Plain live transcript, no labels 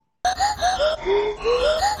Hello,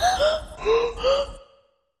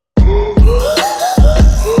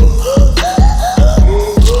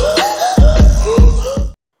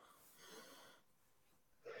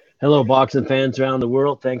 boxing fans around the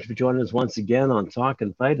world. Thanks for joining us once again on Talk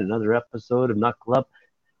and Fight, another episode of Knuckle Up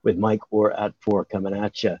with Mike Orr at 4 coming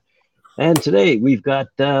at you. And today we've got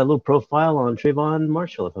a little profile on Trayvon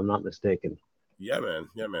Marshall, if I'm not mistaken. Yeah, man.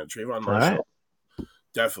 Trayvon Marshall. Right.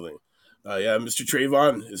 Definitely. Mr.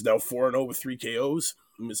 Trayvon is now 4-0 with 3 KOs.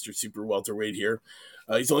 Mr. Super Welterweight here.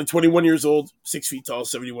 He's only 21 years old, 6 feet tall,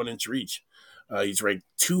 71-inch reach. He's ranked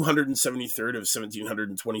 273rd of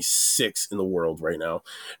 1,726 in the world right now,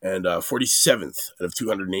 and 47th out of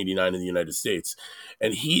 289 in the United States.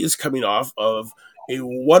 And he is coming off of a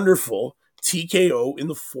wonderful TKO in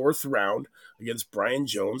the 4th round against Brian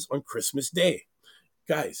Jones on Christmas Day.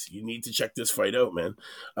 Guys, you need to check this fight out, man.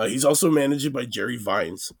 He's also managed by Jerry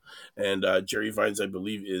Vines. And Jerry Vines, I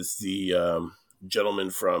believe, is the gentleman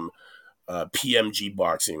from PMG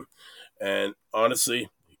Boxing. And honestly,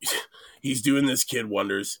 he's doing this kid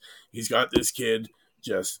wonders. He's got this kid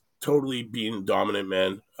just totally being dominant,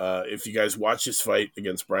 man. If you guys watch this fight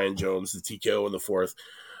against Brian Jones, the TKO in the 4th,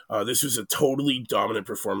 this was a totally dominant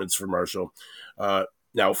performance for Marshall.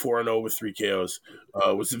 Now 4-0 with 3 KOs.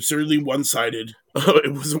 Was absurdly one-sided.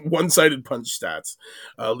 It was a one-sided punch stats,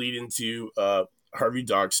 leading to Harvey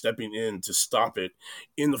Dock stepping in to stop it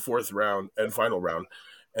in the 4th round and final round.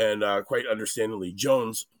 And quite understandably,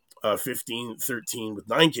 Jones, 15-13 with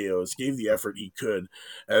 9 KOs, gave the effort he could,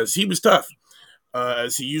 as he was tough,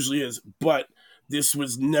 as he usually is. But this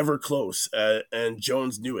was never close, and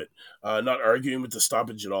Jones knew it. Not arguing with the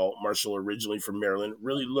stoppage at all, Marshall, originally from Maryland,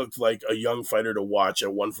 really looked like a young fighter to watch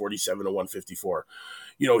at 147 to 154.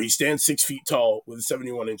 You know, he stands 6 feet tall with a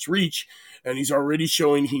 71-inch reach, and he's already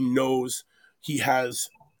showing he knows he has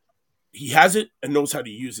it and knows how to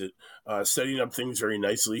use it, setting up things very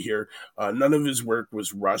nicely here. None of his work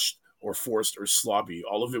was rushed or forced or sloppy.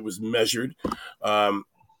 All of it was measured.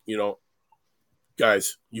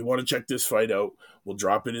 Guys, you want to check this fight out? We'll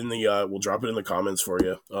drop it in the comments for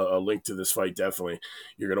you. A link to this fight, definitely.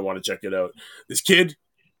 You're gonna want to check it out. This kid,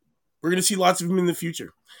 we're gonna see lots of him in the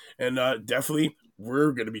future, and definitely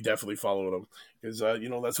we're gonna be definitely following him because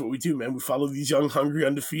that's what we do, man. We follow these young, hungry,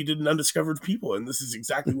 undefeated, and undiscovered people, and this is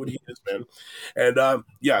exactly what he is, man. And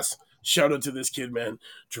yes, shout out to this kid, man,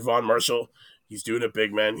 Trayvon Marshall. He's doing it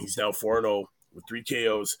big, man. He's now 4-0 with 3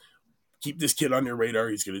 KOs. Keep this kid on your radar.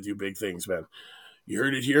 He's gonna do big things, man. You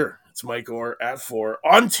heard it here. It's Mike Orr at 4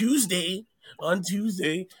 on Tuesday.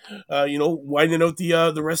 Winding out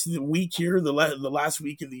the rest of the week here, the last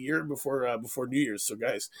week of the year before New Year's. So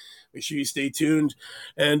guys, make sure you stay tuned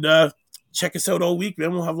and check us out all week,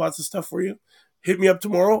 man. We'll have lots of stuff for you. Hit me up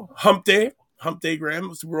tomorrow, Hump Day,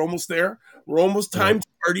 Graham. So we're almost there. We're almost time to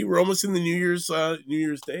party. We're almost in the New Year's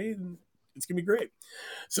Day, and it's gonna be great.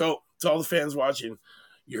 So to all the fans watching,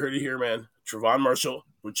 you heard it here, man. Trayvon Marshall.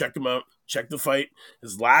 Go check him out. Check the fight.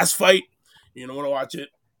 His last fight. You don't want to watch it.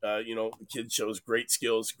 The kid shows great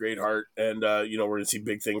skills, great heart, and we're going to see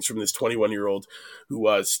big things from this 21-year-old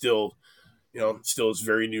who still is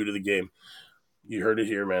very new to the game. You heard it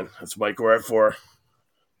here, man. That's Mike Orr at 4.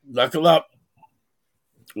 Knuckle up.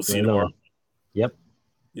 We'll see you tomorrow. Yep.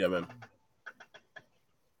 Yeah, man.